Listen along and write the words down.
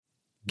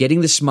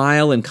Getting the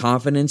smile and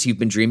confidence you've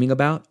been dreaming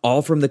about,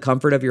 all from the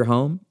comfort of your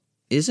home,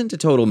 isn't a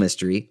total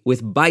mystery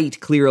with Byte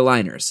clear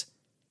aligners.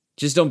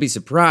 Just don't be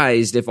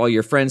surprised if all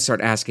your friends start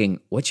asking,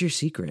 "What's your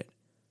secret?"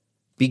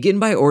 Begin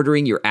by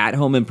ordering your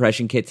at-home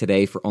impression kit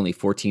today for only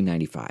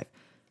 $14.95.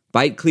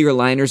 Byte clear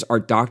aligners are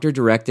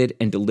doctor-directed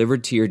and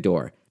delivered to your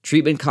door.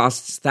 Treatment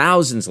costs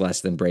thousands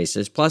less than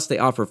braces, plus they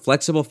offer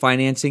flexible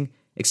financing,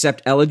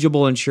 accept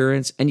eligible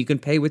insurance, and you can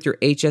pay with your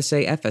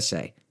HSA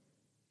FSA.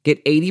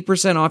 Get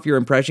 80% off your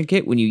impression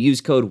kit when you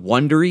use code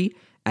WONDERY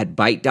at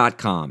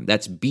Byte.com.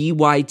 That's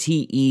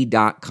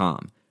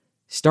BYTE.com.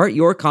 Start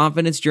your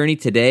confidence journey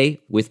today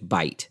with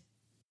Byte.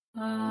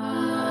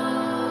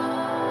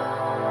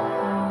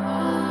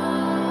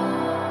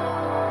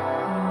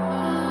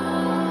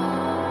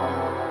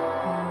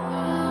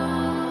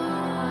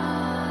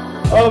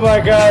 Oh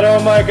my God,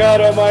 oh my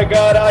God, oh my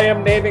God. I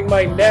am naming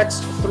my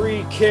next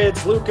 3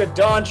 kids Luka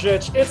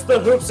Doncic. It's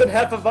the Hoops and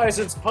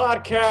Hefeweizens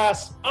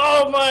podcast.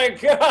 Oh my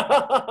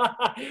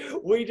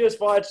God. We just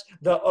watched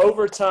the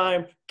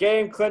overtime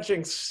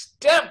game-clinching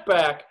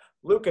step-back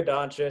Luka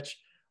Doncic.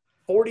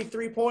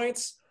 43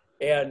 points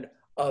and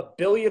a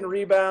billion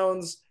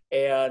rebounds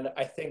and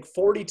I think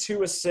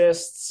 42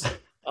 assists.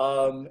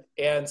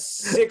 And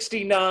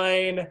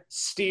 69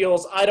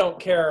 steals. I don't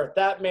care.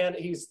 That man,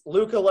 he's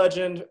Luka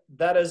legend.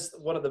 That is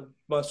one of the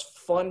most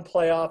fun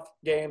playoff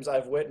games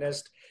I've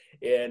witnessed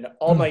in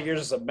all my years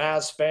as a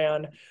Mavs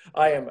fan.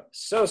 I am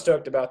so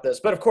stoked about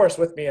this. But of course,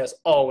 with me as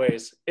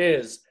always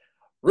is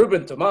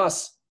Ruben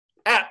Tomas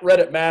at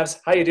Reddit Mavs.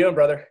 How you doing,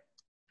 brother?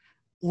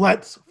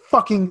 Let's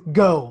fucking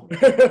go.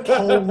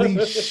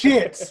 Holy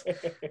shit.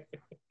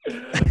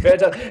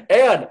 Fantastic.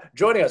 And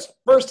joining us,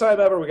 first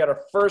time ever, we got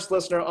our first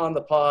listener on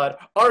the pod.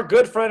 Our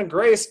good friend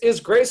Grace is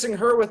gracing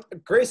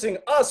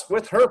us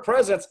with her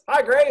presence.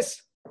 Hi,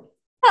 Grace.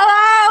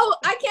 Hello.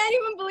 I can't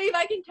even believe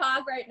I can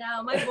talk right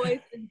now. My voice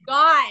is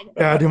gone.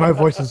 Yeah, dude, my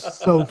voice is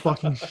so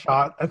fucking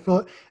shot. I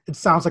feel it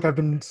sounds like I've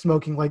been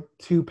smoking like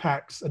 2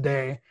 packs a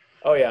day.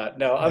 Oh yeah,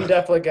 no, I'm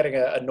definitely getting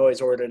a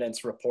noise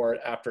ordinance report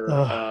after,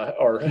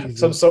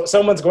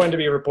 someone's going to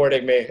be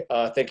reporting me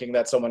thinking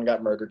that someone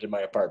got murdered in my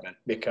apartment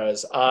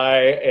because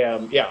I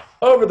am,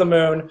 over the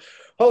moon.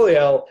 Holy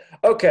hell.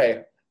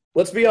 Okay,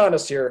 let's be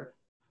honest here.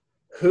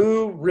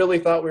 Who really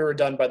thought we were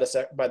done by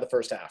the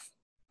first half?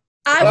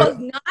 I was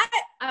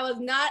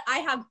not. I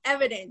have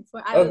evidence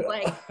where I was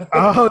like,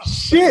 oh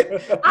shit.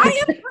 I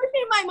am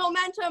pushing my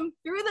momentum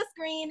through the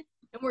screen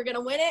and we're going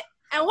to win it.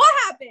 And what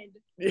happened?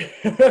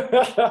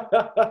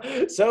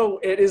 So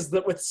it is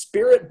that with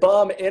spirit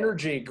bomb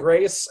energy,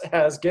 Grace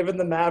has given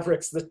the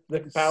Mavericks the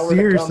power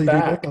to come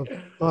back. Dude, what the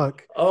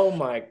fuck? Oh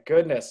my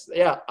goodness.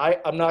 Yeah,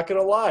 I'm not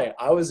going to lie.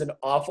 I was an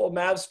awful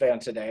Mavs fan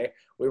today.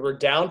 We were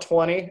down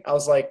 20. I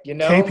was like,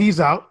 KP's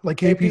out. Like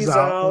KP's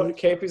out.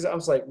 KP's out. I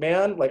was like,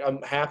 man, like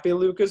I'm happy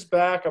Luka's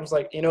back. I was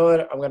like, you know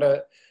what? I'm going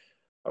to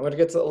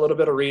get a little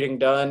bit of reading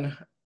done.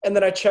 And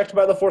then I checked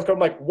by the fourth quarter. I'm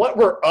like, what?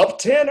 We're up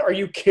 10? Are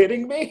you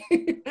kidding me?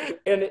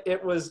 And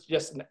it was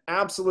just an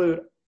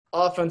absolute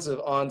offensive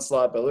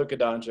onslaught by Luka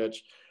Doncic.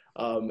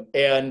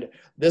 And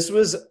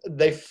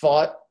they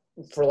fought,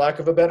 for lack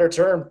of a better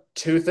term,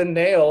 tooth and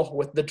nail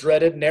with the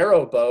dreaded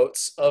narrow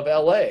boats of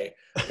LA.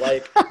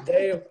 Like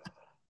I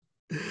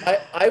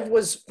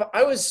was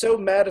so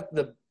mad at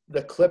the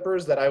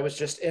Clippers that I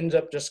was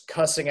ended up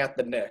cussing at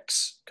the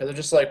Knicks because they're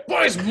just like,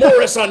 why is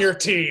Morris on your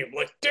team?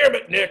 Like, damn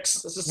it,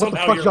 Knicks! This is what the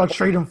fuck y'all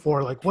trade him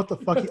for? Like, what the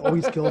fuck? He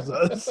always kills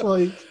us.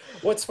 Like,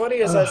 what's funny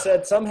is I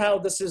said somehow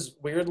this is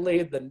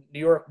weirdly the New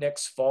York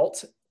Knicks'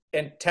 fault,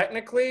 and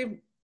technically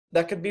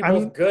that could be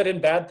both good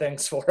and bad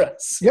things for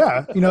us.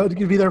 Yeah, it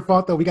could be their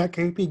fault that we got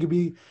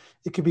KP.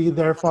 It could be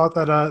their fault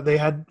that they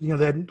had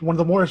one of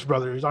the Morris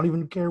brothers. I don't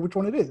even care which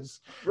one it is.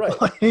 Right.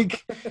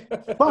 Like,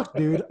 fuck,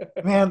 dude.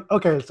 Man,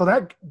 okay,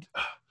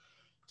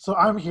 so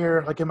I'm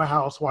here, like, in my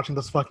house watching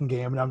this fucking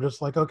game, and I'm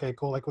just like, okay,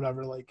 cool, like,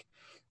 whatever. Like,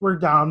 we're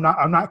down.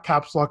 I'm not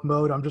caps lock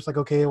mode. I'm just like,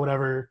 okay,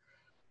 whatever.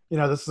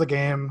 This is a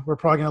game. We're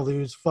probably going to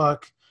lose.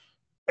 Fuck.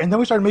 And then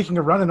we started making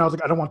a run, and I was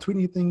like, I don't want to tweet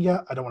anything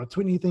yet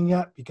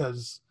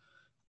because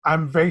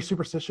I'm very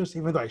superstitious,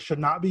 even though I should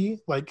not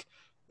be. Like,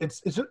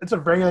 it's a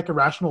very, like,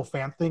 irrational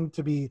fan thing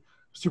to be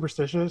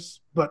superstitious,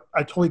 but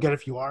I totally get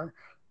if you are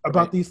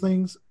about these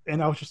things.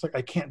 And I was just like,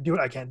 I can't do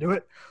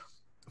it.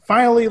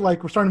 Finally,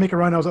 like, we're starting to make a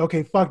run. I was like,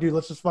 okay, fuck, dude,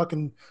 let's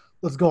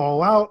go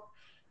all out.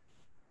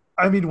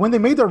 I mean, when they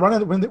made their run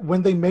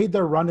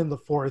in the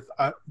fourth,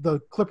 the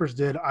Clippers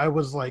did. I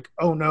was like,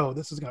 oh no,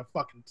 this is gonna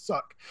fucking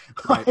suck.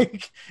 Right.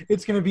 Like,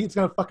 it's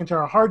gonna fucking tear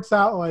our hearts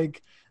out.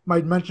 Like,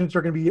 my mentions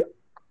are gonna be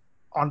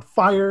on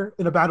fire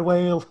in a bad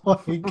way.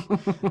 Like,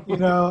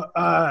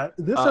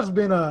 this has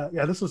been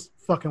this was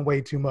fucking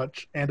way too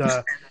much. And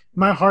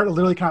my heart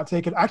literally cannot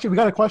take it. Actually, we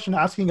got a question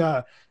asking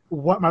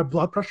what my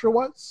blood pressure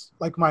was,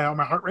 like my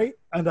heart rate.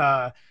 And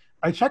I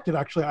checked it.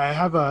 Actually, I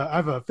have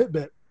a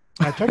Fitbit.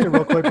 I checked it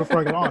real quick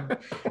before I got on.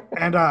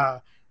 And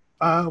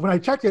when I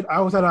checked it,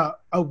 I was at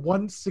a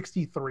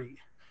 163.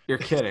 You're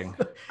kidding.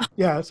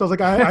 Yeah, so I was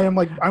like,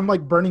 I'm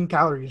like burning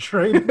calories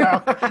right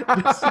now.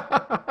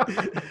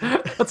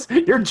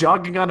 You're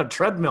jogging on a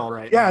treadmill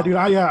right now. Yeah, dude.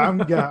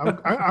 I'm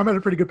at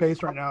a pretty good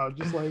pace right now.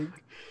 Just like,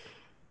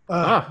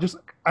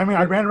 I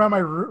ran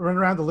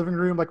around the living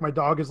room like my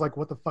dog is like,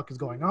 what the fuck is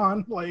going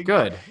on? Like,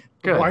 Good.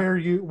 Why are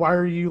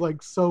you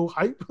like so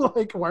hype?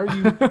 Like, why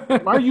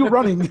are you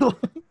running?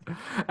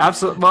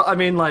 Absolutely. Well, I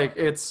mean, like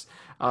it's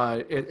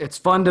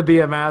fun to be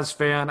a Mavs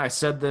fan. I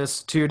said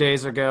this 2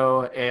 days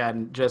ago,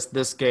 and just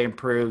this game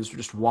proves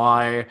just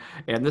why.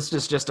 And this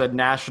is just a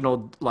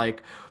national,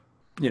 like,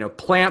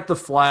 plant the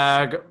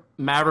flag.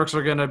 Mavericks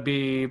are going to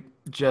be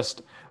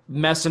just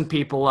messing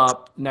people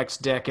up next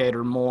decade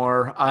or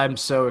more. I'm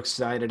so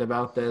excited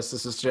about this.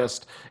 This is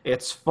just,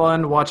 it's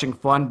fun watching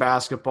fun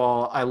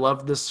basketball. I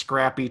love this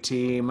scrappy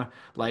team.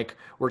 Like,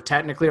 we're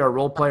technically, our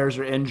role players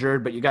are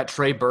injured, but you got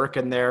Trey Burke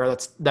in there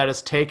that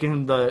is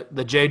taking the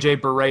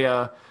JJ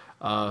Barea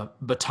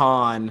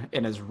baton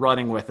and is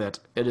running with it.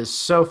 It is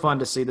so fun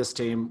to see this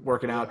team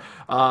working out.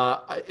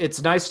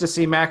 It's nice to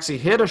see Maxey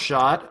hit a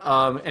shot.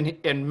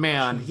 And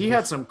man, he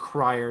had some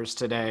criers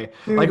today.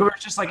 Dude. Like, it was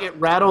just like it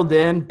rattled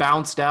in,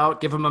 bounced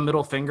out, give him a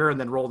middle finger, and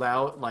then rolled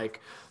out.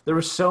 Like, there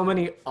were so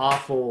many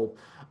awful,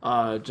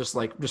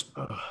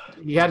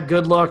 he had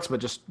good looks, but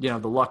just, the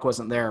luck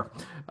wasn't there.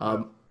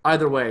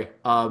 Either way,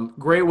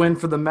 great win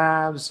for the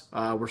Mavs.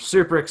 We're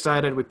super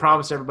excited. We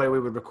promised everybody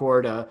we would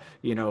record a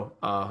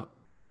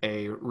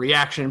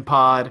reaction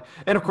pod,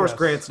 and of course, yes.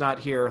 Grant's not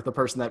here, the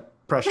person that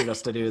pressured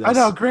us to do this. I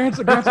know Grant's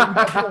we got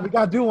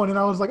to do one, and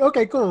I was like,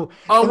 okay, cool.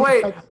 Oh, and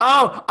wait,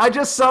 I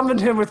just summoned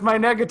him with my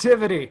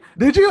negativity.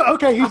 Did you?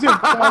 Okay, he's in.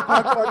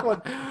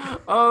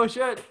 Oh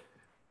shit.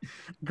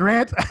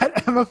 Grant at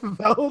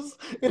MFFLs.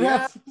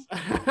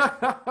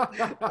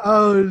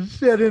 Oh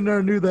shit! I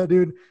didn't knew that,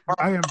 dude.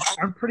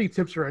 I'm pretty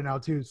tipsy right now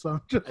too, so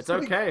I'm just. It's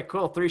okay.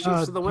 Cool. 3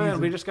 sheets to the wind.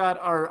 Jesus. We just got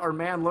our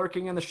man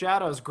lurking in the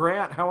shadows.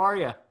 Grant, how are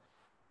you?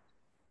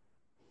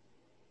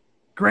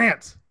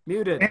 Grant.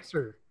 Muted.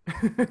 Answer.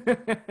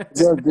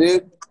 Yo,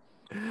 dude.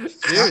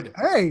 Dude.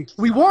 Hey,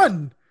 we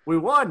won. We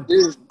won.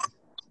 Dude.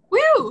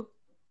 Woo.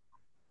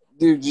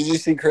 Dude, did you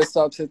see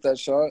Kristaps hit that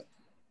shot?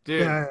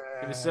 Dude,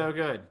 it was so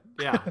good.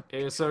 Yeah,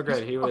 it was so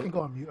good. He was. Go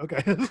on mute.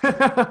 Okay.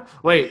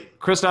 Wait,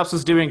 Kristaps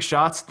was doing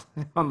shots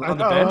on the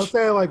bench? I was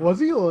saying, like, was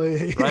he?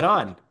 Like... Right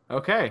on.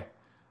 Okay.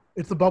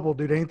 It's the bubble,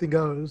 dude. Anything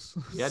goes.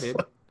 Yeah, dude.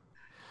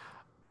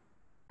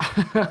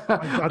 Oh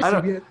my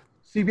God,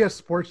 CBS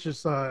Sports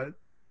just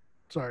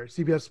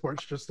CBS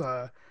Sports just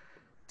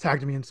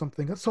tagged me in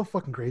something. That's so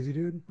fucking crazy,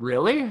 dude.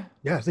 Really?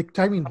 Yes, they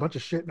tagged me in a bunch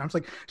of shit, and I was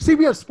like,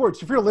 CBS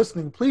Sports, if you're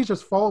listening, please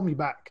just follow me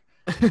back.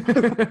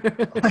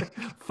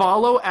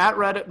 Follow at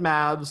Reddit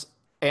Mavs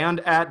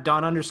and at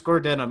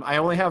Don_Denim. I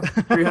only have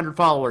 300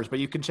 followers, but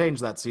you can change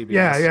that, CBS.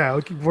 Yeah,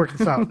 we can work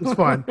this out. It's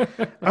fine.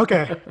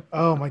 Okay.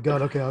 Oh my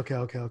God. Okay. Okay.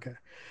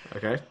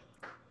 So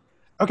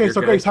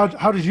good. Grace,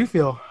 how did you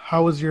feel?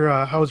 How was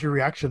your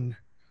reaction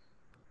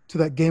to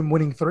that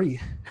game-winning 3?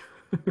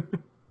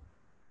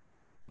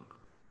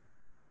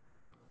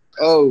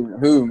 Oh,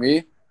 who,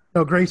 me?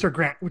 No, Grace or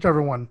Grant,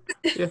 whichever one.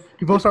 Yeah.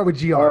 You both start with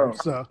GR, Oh.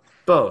 so.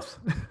 Both.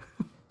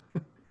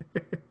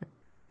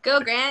 Go,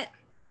 Grant.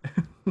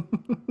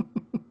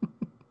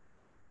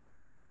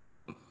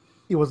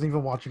 He wasn't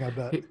even watching, I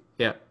bet.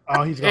 Yeah.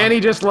 Oh, he's gone. And he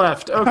just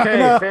left. Okay,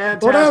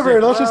 fantastic.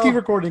 Whatever. Let's just keep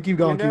recording. Keep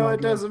going.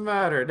 It doesn't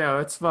matter. No,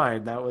 it's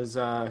fine. That was,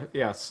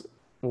 yes,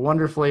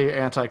 wonderfully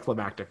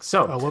anticlimactic.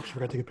 So. Oh, whoops.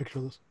 Forgot to take a picture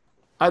of this.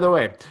 Either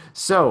way,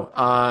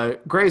 so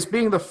Grace,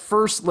 being the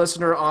first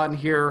listener on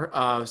here,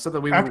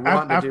 something we were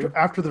wanting to do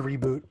after the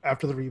reboot.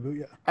 After the reboot,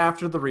 yeah.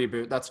 After the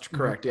reboot, that's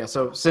correct. Mm-hmm. Yeah.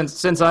 So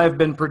since I've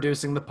been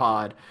producing the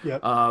pod,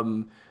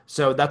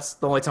 so that's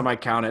the only time I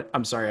count it.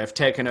 I'm sorry, I've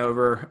taken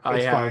over.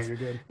 Fine, you're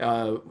good.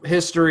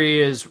 History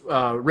is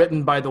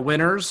written by the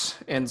winners,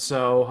 and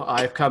so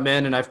I've come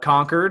in and I've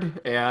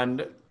conquered,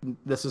 and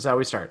this is how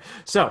we start.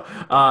 So,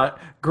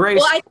 Grace.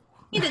 Well, I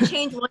need to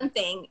change one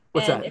thing.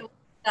 What's that?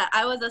 That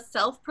I was a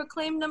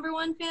self-proclaimed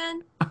 #1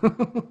 fan.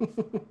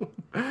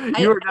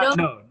 You were not.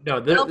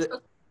 No.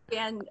 Self-proclaimed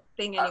fan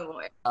thing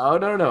anymore. Oh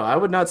no! I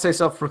would not say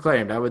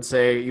self-proclaimed. I would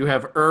say you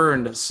have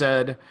earned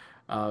said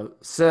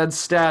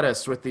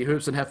status with the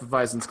Hoops and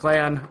Hefeweizens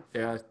clan.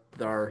 Yeah,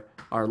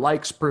 our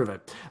likes prove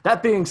it.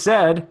 That being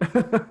said,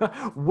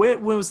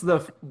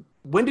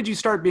 when did you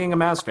start being a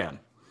Mavs fan?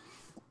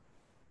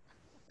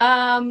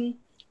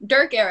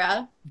 Dirk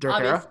era. Dirk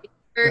obviously.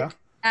 era. Dirk,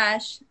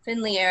 Ash,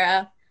 Finley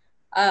era.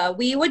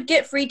 We would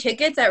get free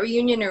tickets at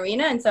Reunion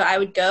Arena, and so I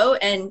would go,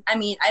 and I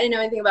didn't know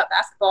anything about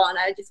basketball, and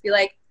I'd just be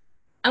like,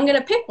 I'm going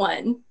to pick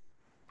one.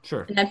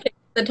 Sure. And I picked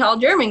the tall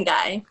German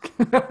guy.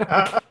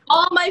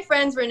 All my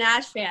friends were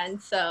Nash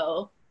fans,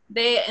 so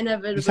they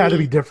inevitably... Just had to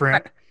be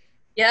different.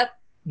 Yep.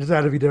 Just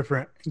had to be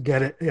different.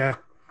 Get it, yeah.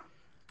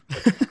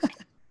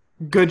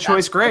 Good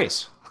choice,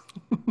 Grace.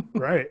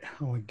 Right.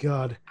 Oh, my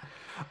God.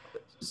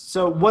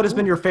 So what has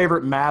been your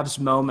favorite Mavs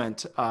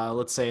moment,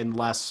 let's say in the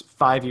last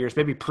 5 years,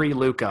 maybe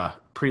pre-Luka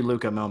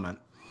moment?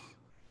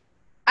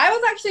 I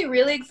was actually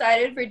really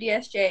excited for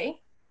DSJ.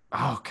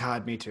 Oh,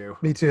 God, me too.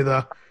 Me too,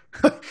 though.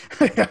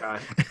 God.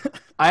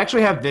 I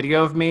actually have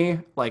video of me.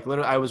 Like,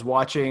 literally, I was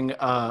watching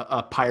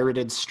a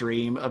pirated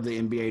stream of the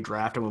NBA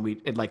draft,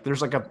 and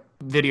there's like a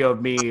video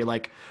of me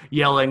like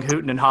yelling,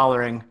 hooting, and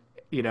hollering.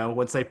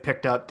 Once they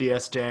picked up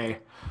DSJ,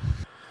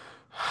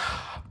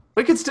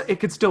 it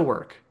could still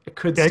work. It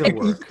could still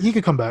work. He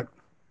could come back.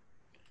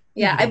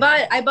 Yeah,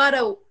 I bought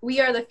a "We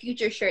Are the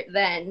Future" shirt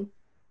then.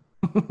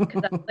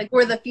 Because I was like,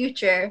 we're the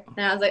future,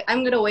 and I was like,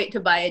 I'm gonna wait to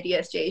buy a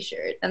DSJ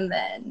shirt, and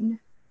then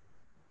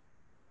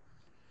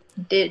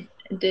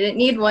didn't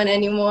need one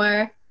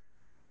anymore.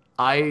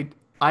 I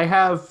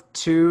have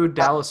 2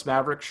 Dallas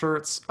Maverick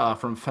shirts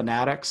from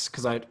Fanatics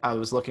because I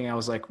was looking. I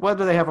was like, what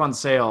do they have on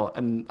sale?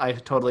 And I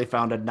totally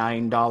found a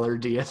 $9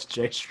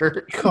 DSJ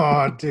shirt.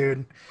 God,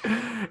 dude,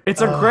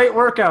 it's a great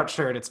workout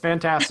shirt. It's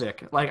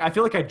fantastic. Like, I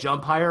feel like I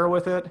jump higher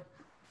with it.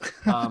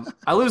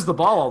 I lose the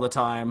ball all the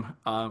time.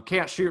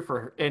 Can't shoot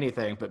for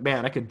anything, but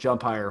man, I could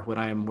jump higher when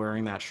I am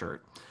wearing that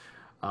shirt.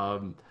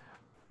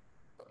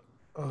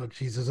 Oh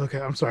Jesus! Okay,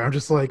 I'm sorry. I'm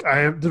just like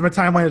my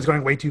timeline is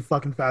going way too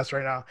fucking fast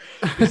right now.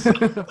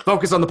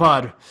 Focus on the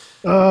pod.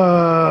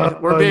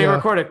 We're being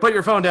recorded. Put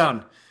your phone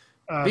down.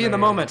 Be in the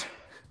moment.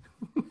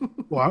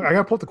 Well, I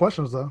gotta pull up the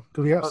questions though,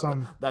 because we have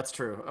some. That's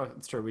true.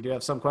 That's true. We do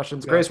have some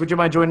questions. Yeah. Grace, would you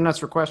mind joining us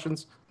for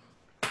questions?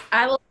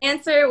 I will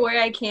answer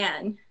where I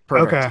can.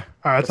 Perfect. Okay.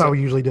 All right. That's how we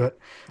usually do it.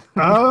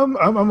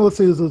 Let's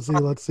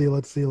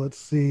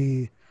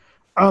see.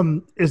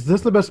 Is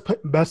this the best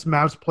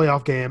Mavs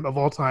playoff game of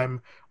all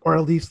time, or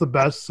at least the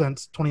best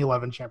since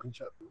 2011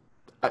 championship?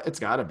 It's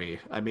got to be.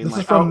 I mean, this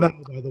is from Mel,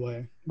 by the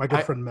way. My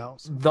good friend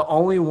Mel's. The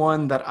only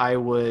one that I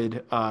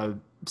would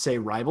say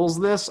rivals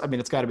this, I mean,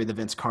 it's got to be the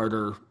Vince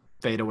Carter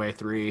fadeaway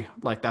 3.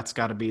 Like, that's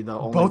got to be the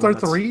only. Both are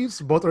threes.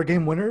 Both are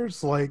game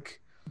winners.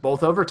 Like,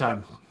 both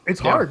overtime.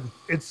 It's hard.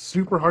 It's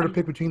super hard to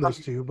pick between those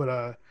two,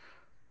 but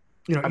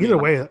either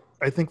way,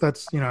 I think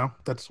that's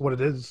what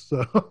it is.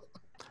 So.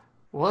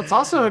 Well, it's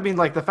also, I mean,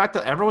 like the fact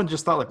that everyone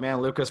just thought like,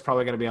 man, Luka's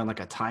probably going to be on like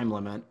a time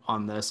limit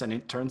on this, and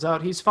it turns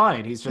out he's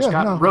fine. He's just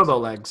got robo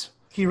legs.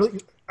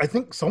 I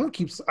think someone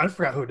I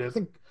forgot who it is. I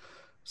think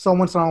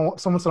someone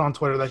said on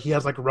Twitter that he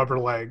has like rubber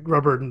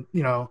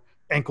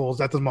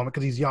ankles at this moment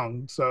because he's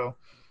young. So,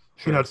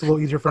 sure. It's a little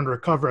easier for him to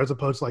recover as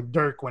opposed to like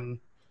Dirk when.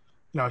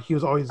 He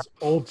was always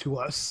old to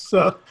us.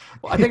 So,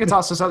 well, I think it's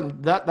also something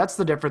that's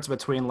the difference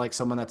between like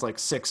someone that's like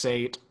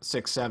 6'8",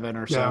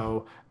 6'7" or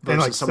so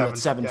versus like someone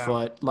that's 7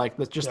 foot. Like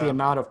the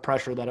amount of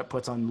pressure that it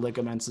puts on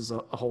ligaments is a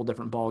whole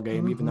different ball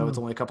game, even though it's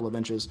only a couple of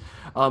inches.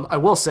 I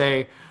will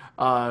say,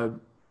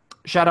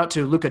 shout out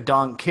to Luka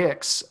Don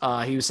Kicks.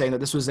 He was saying that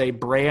this was a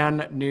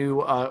brand new,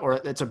 or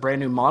it's a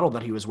brand new model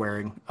that he was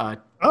wearing.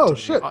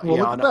 Shit!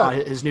 On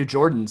his new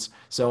Jordans.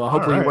 So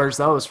hopefully he wears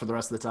those for the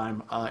rest of the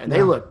time. And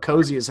they look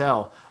cozy as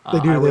hell. They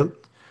do.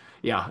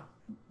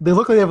 They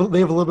look like they have a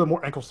little bit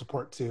more ankle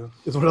support too.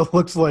 Is what it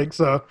looks like.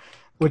 So,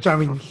 which I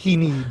mean he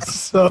needs.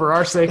 So. For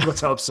our sake,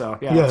 let's hope so.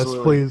 Yeah, yes,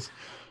 absolutely. Please.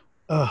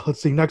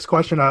 Let's see. Next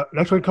question.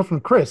 Next one comes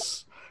from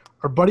Chris,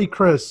 our buddy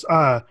Chris.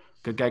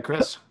 Good guy,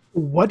 Chris.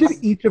 What did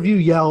each of you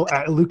yell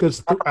at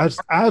Luka's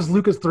as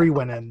Luka's 3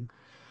 went in?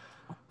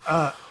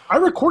 I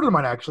recorded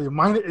mine actually.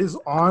 Mine is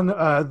on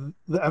the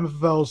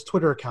MFL's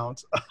Twitter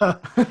account.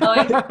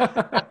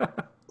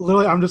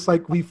 Literally, I'm just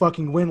like, we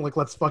fucking win. Like,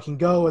 let's fucking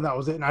go. And that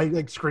was it. And I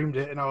like screamed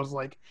it. And I was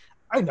like,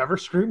 I never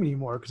scream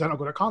anymore because I don't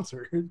go to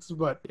concerts.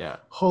 But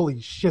holy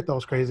shit, that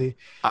was crazy.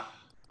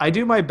 I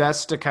do my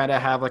best to kind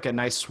of have like a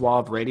nice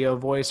suave radio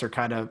voice or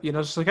kind of,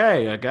 just like,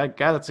 hey, a guy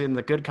that's in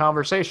the good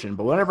conversation.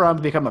 But whenever I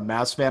become a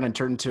Mavs fan and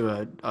turn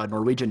into a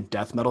Norwegian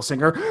death metal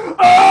singer,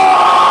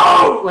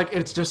 like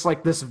it's just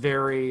like this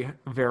very,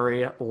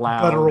 very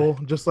loud. Guttural,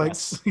 just like.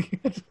 Yes,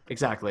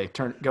 exactly.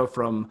 Go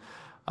from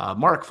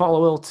Mark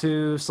Followill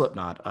to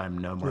Slipknot. I'm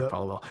no Mark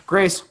Followill.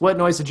 Grace, what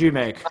noise did you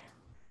make?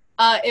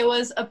 It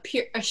was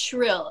a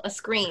shrill, a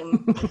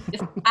scream,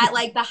 just at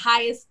like the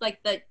highest,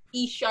 like the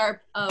E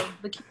sharp of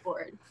the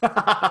keyboard.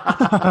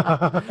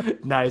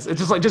 Nice.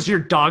 It's just your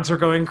dogs are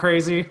going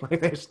crazy.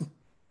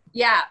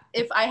 Yeah,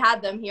 if I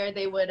had them here,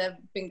 they would have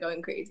been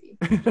going crazy.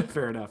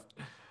 Fair enough.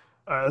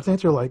 All right, let's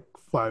answer like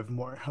 5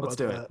 more. Let's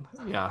do it.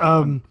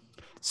 Yeah.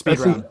 Speed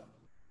round.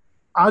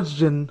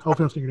 Ajjan,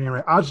 hopefully I'm saying your name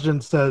right.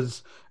 Ajjan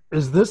says,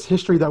 "Is this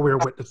history that we're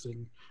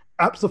witnessing?"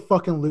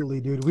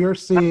 Absolutely, dude. We are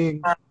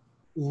seeing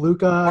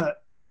Luka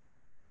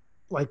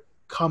like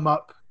come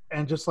up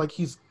and just like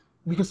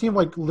we can see him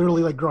like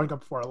literally like growing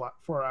up before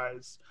our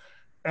eyes,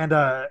 and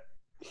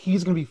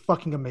he's gonna be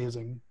fucking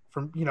amazing.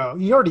 From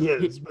he already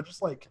is, but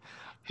just like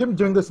him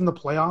doing this in the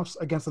playoffs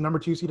against the number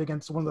 2 seed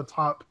against one of the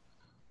top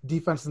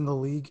defenses in the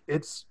league,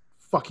 it's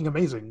fucking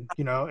amazing,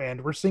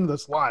 and we're seeing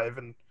this live,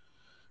 and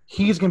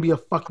he's gonna be a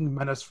fucking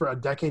menace for a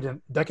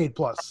decade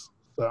plus.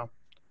 So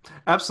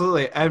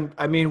absolutely. And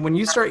I mean, when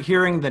you start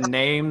hearing the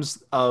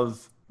names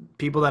of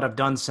people that have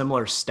done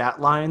similar stat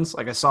lines,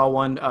 like I saw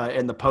one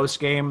in the post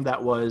game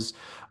that was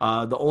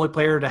the only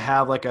player to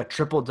have like a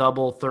triple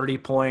double, 30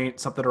 point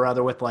something or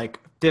other with like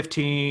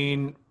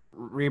 15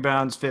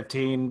 rebounds,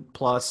 15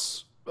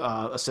 plus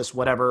assists,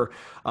 whatever.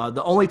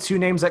 The only two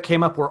names that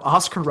came up were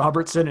Oscar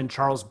Robertson and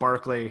Charles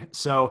Barkley.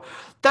 So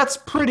that's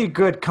pretty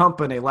good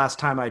company last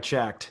time I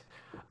checked.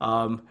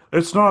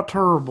 It's not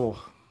terrible.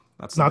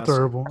 That's Not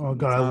terrible. Oh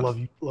God, I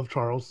love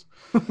Charles.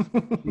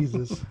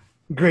 Jesus.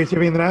 Grace, you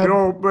have anything to add?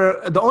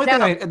 But the only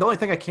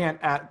thing I can't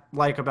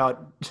like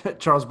about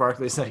Charles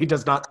Barkley is that he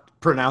does not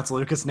pronounce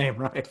Luka's name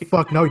right.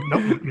 Fuck no.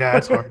 Yeah,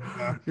 it's hard.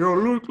 Yeah.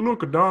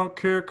 Luka don't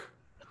kick.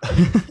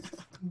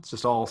 It's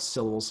just all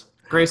syllables.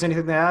 Grace,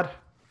 anything to add?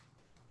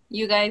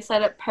 You guys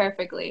said it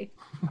perfectly.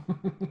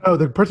 Oh,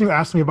 the person who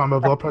asked me about my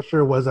blood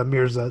pressure was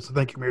Mirza. So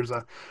thank you,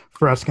 Mirza,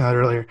 for asking that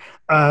earlier.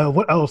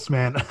 What else,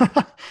 man?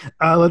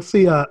 Let's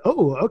see.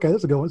 Okay,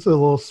 that's a good one. It's a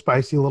little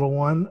spicy little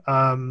one.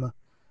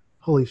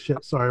 Holy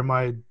shit! Sorry,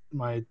 my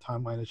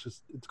timeline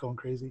is it's going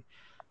crazy.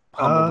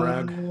 Humble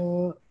brag.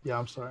 Yeah,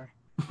 I'm sorry.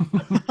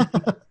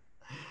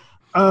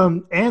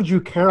 Andrew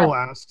Carroll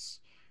asks,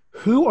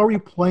 "Who are we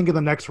playing in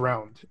the next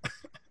round?"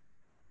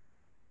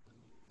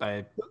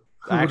 I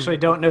actually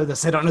don't know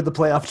this. I don't know the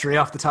playoff tree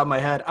off the top of my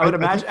head. I would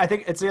imagine. I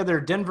think it's either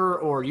Denver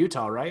or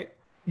Utah, right?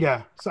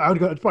 Yeah, so I would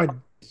go.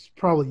 It's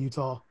probably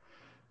Utah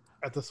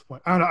at this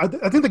point. I don't know.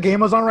 I think the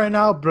game is on right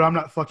now, but I'm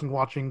not fucking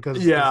watching because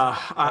I'm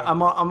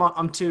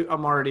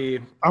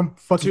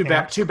fucking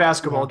too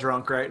basketball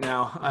drunk right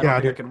now. I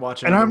don't think I can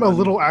watch it. And I'm a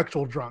little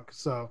actual drunk,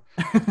 so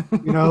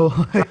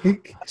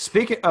like.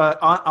 Speaking,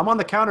 I'm on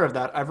the counter of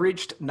that. I've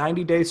reached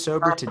 90 days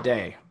sober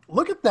today.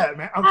 Look at that,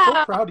 man! I'm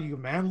so proud of you,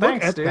 man.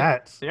 Thanks, Look at dude.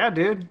 that. Yeah,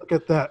 dude. Look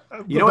at that.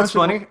 You know what's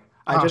funny?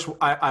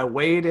 I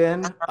weighed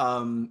in.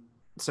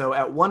 So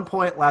at one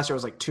point last year I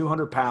was like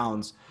 200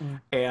 pounds,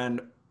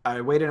 and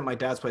I weighed in at my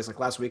dad's place like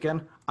last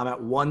weekend. I'm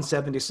at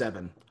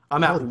 177.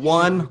 I'm at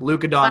one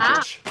Luka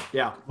Doncic. Wow.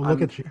 Yeah. Well,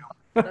 look at you.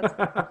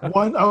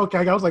 One. Oh,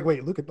 okay. I was like,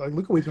 wait, Luka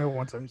weighs me at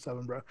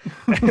 177, bro.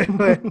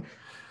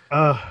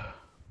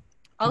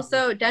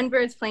 Also, Denver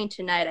is playing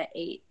tonight at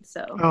 8.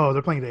 So. Oh,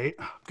 they're playing at 8.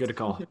 Good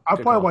call. I'll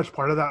probably watch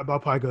part of that, but I'll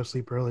probably go to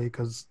sleep early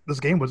because this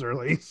game was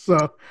early.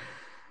 So,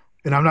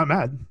 and I'm not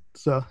mad.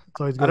 So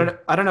it's always good.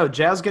 I don't know.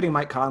 Jazz getting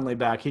Mike Conley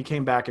back. He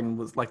came back and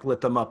was like lit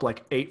them up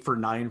like 8 for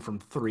 9 from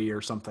 3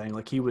 or something.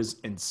 Like he was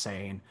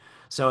insane.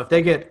 So if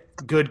they get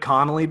good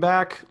Conley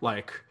back,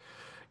 like,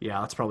 yeah,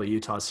 that's probably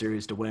Utah's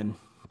series to win.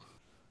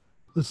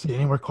 Let's see.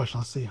 Any more questions?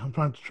 Let's see. I'm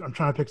trying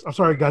to pick. I'm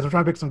sorry, guys. I'm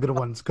trying to pick some good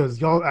ones because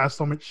y'all asked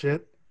so much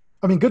shit.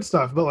 I mean, good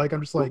stuff, but like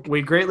I'm just like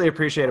we greatly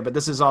appreciate it. But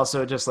this is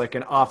also just like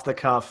an off the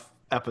cuff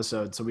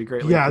episode, so we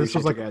greatly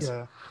appreciate it, guys.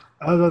 Yeah.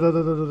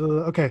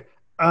 Okay.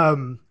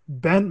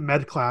 Ben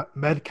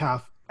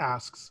Metcalf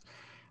asks,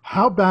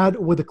 how bad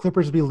would the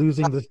Clippers be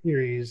losing the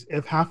series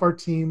if half our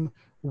team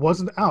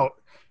wasn't out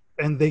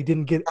and they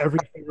didn't get every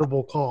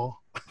favorable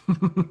call?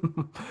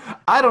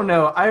 I don't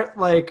know. I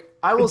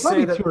will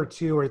say that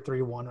 2-2 or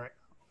 3-1 right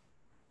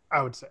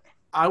now.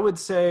 I would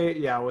say,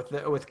 yeah,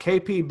 with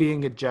KP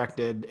being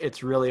ejected,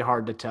 it's really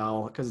hard to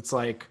tell because it's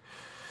like,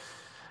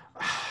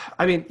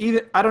 I mean,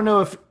 I don't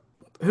know if.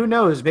 Who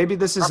knows? Maybe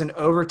this is an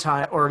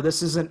overtime, or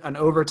this isn't an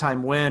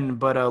overtime win,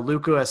 but a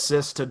Luka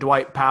assist to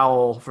Dwight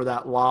Powell for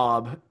that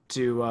lob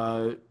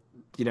to,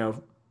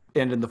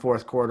 end in the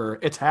fourth quarter.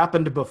 It's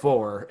happened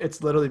before.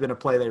 It's literally been a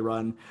play they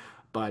run,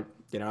 but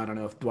I don't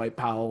know if Dwight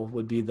Powell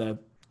would be the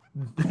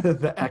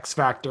X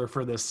factor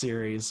for this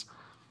series.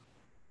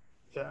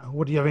 Yeah.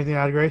 What do you have anything to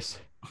add, Grace?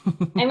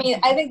 I mean,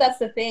 I think that's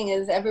the thing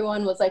is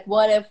everyone was like,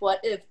 what if?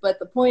 But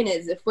the point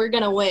is, if we're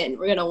going to win,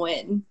 we're going to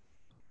win.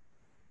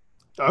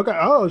 Okay.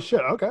 Oh shit.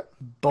 Okay.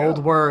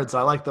 Bold words.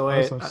 I like the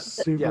way.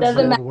 Super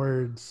bold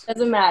words.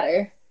 Doesn't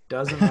matter.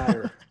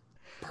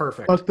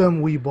 Perfect. Fuck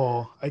them, wee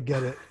ball. I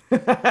get it.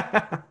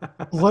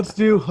 Let's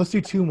do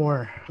 2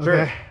 more. Okay.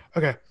 Sure.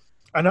 Okay.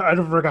 I know I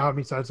don't forget how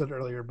many times I said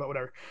earlier, but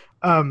whatever.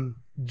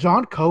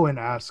 John Cohen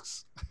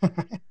asks,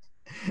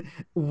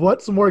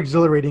 "What's more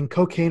exhilarating,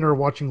 cocaine or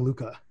watching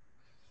Luka?"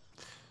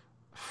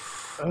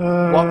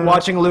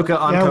 Watching Luka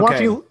on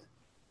cocaine.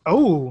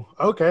 Oh,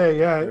 okay.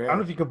 Yeah. I don't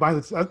know if you combine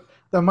this.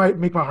 That might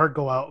make my heart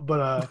go out,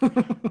 but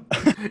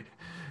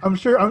I'm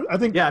sure. I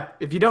think. Yeah,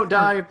 if you don't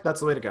die,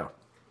 that's the way to go.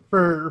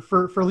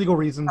 For legal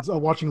reasons,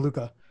 watching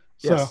Luka.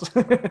 So. Yes.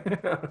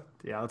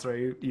 Yeah, that's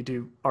right. You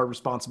two are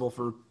responsible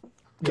for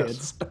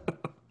kids. Yes.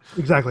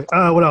 Exactly.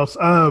 What else?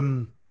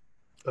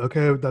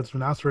 Okay, that's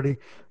been asked already.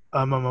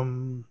 I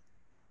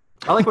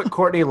like what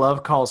Courtney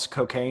Love calls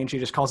cocaine. She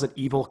just calls it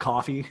evil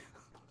coffee.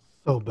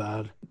 So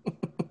bad.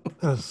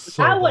 That is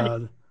so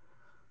bad.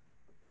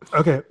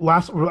 Okay,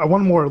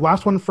 one more.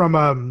 Last one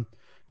from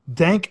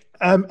Dank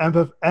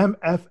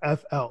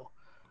MFFL.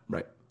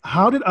 Right.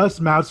 How did us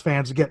Mavs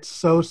fans get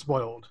so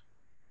spoiled?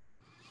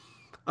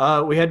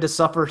 We had to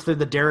suffer through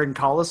the Darren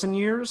Collison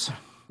years.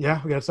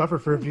 Yeah, we got to suffer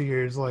for a few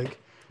years. Like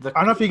I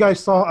don't know if you guys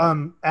saw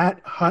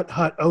at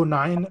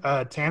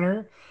Hut09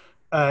 Tanner.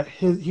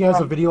 He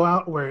has a video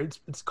out where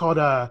it's called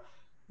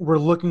 "We're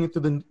Looking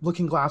Through the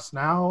Looking Glass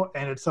Now,"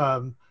 and it's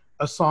a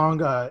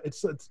song.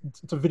 It's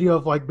a video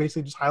of like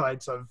basically just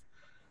highlights of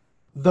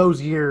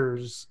those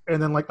years, and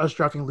then like us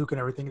drafting Luke and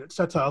everything. It's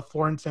set to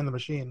Florence and the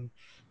Machine,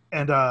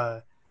 and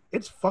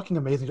it's fucking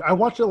amazing. I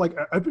watch it like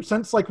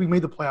since like we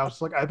made the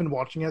playoffs. Like I've been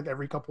watching it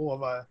every couple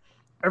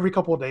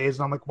of days,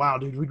 and I'm like, wow,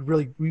 dude,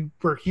 we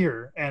were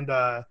here, and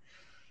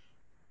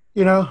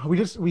you know, we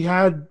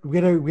had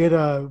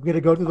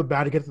to go through the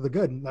bad to get to the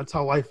good, and that's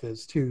how life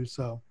is too.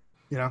 So,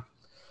 you know.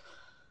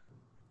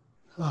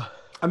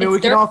 I mean, we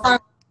can all. Sorry,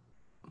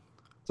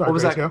 what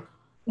was Grace, that? go.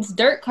 It's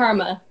dirt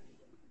karma.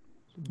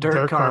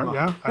 Dirt karma.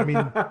 Yeah, I mean,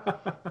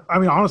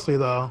 honestly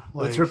though,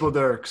 The like, triple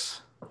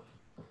dirks.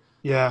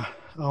 yeah.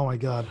 Oh my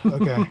God.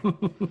 Okay.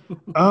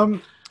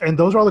 And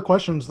those are all the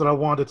questions that I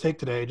wanted to take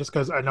today, just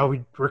because I know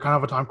we're kind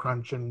of a time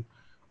crunch, and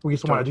we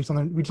just want to do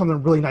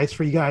something really nice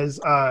for you guys.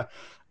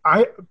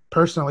 I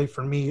personally,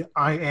 for me,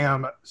 I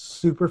am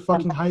super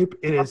fucking hype.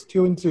 It is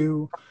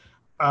 2-2.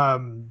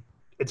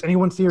 It's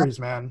anyone's series,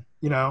 man.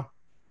 You know,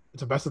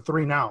 it's a best of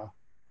 3 now.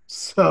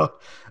 So,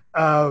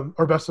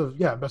 or best of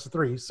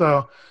 3.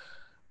 So,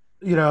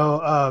 you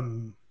know, I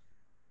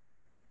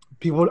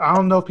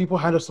don't know if people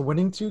had us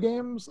winning 2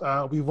 games.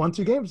 We won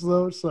 2 games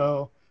though,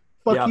 so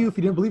fuck you if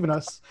you didn't believe in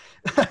us.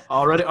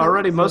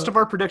 Already, most of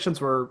our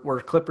predictions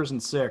were Clippers in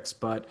 6,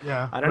 but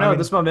yeah, I don't know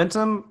this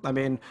momentum. I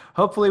mean,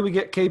 hopefully we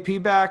get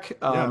KP back.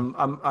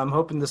 I'm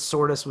hoping this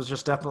Sortis was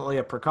just definitely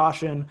a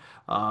precaution.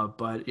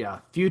 But yeah,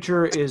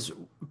 future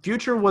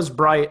was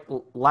bright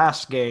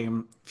last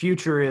game.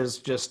 Future is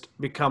just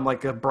become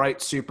like a bright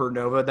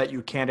supernova that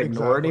you can't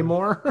ignore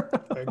anymore.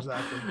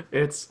 Exactly.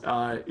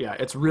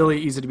 It's really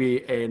easy to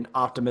be an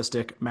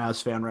optimistic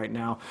Mavs fan right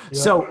now. Yep.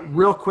 So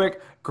real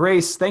quick,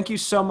 Grace, thank you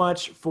so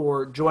much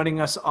for joining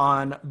us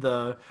on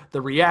the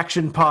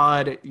reaction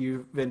pod.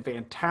 You've been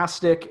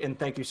fantastic, and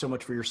thank you so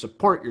much for your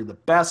support. You're the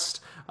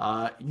best.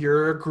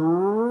 You're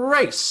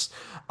Grace.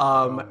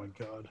 Oh my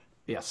God.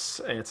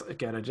 Yes, it's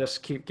again. I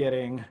just keep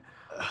getting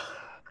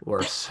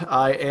worse.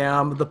 I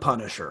am the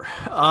Punisher.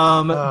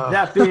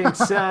 That being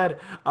said,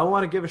 I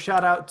want to give a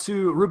shout out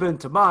to Ruben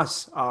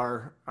Tomas,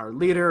 our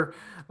leader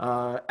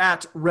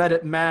at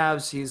Reddit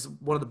Mavs. He's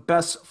one of the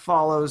best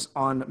follows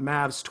on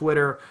Mavs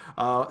Twitter.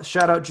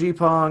 Shout out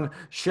G-Pong.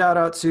 Shout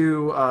out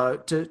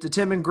to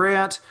Tim and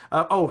Grant.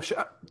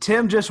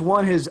 Tim just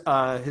won his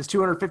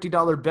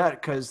 $250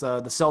 bet because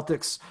the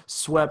Celtics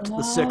swept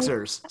the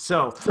Sixers.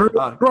 So for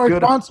our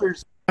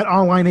sponsors.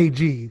 BetOnline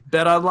AG.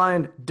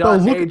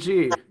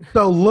 BetOnline.ag.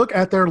 So look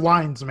at their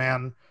lines,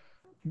 man.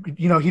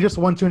 You know, he just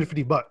won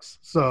 $250.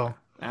 So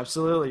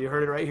absolutely. You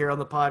heard it right here on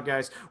the pod,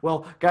 guys.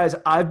 Well, guys,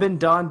 I've been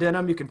Don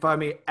Denham. You can find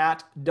me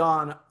at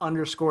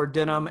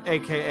Don_Denham,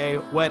 a.k.a.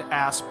 Wet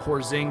Ass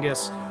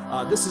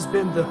Porzingis. This has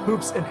been the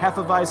Hoops and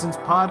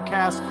Hefeweizens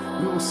podcast.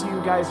 We will see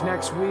you guys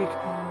next week.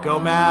 Go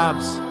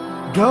Mavs.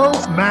 Go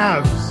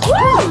Mavs.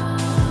 Woo!